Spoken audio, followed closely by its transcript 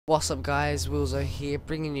What's up guys, Wilzo here,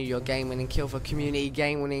 bringing you your game winning kill for community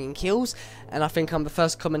game winning kills, and I think I'm the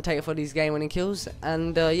first commentator for these game winning kills,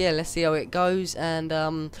 and yeah, let's see how it goes.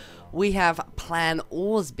 And we have Plan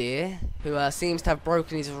Orsbeer, who seems to have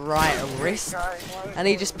broken his right wrist, and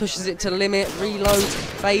he just pushes it to the limit, reloads,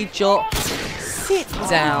 fade shot, sit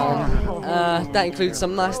down. That includes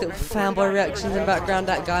some nice little fanboy reactions in the background.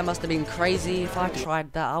 That guy must have been crazy. If I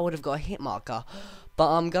tried that, I would have got a hit marker.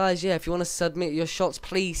 But guys, yeah, if you want to submit your shots,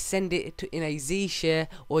 please send it in a zshare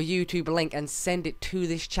or YouTube link and send it to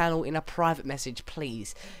this channel in a private message,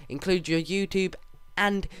 please. Include your YouTube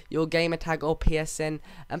and your gamer tag or PSN,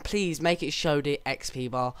 and please make it show the XP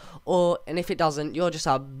bar, and if it doesn't, you're just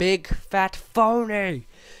a big fat phony.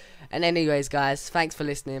 And anyways guys, thanks for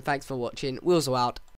listening, thanks for watching. Wilzo out.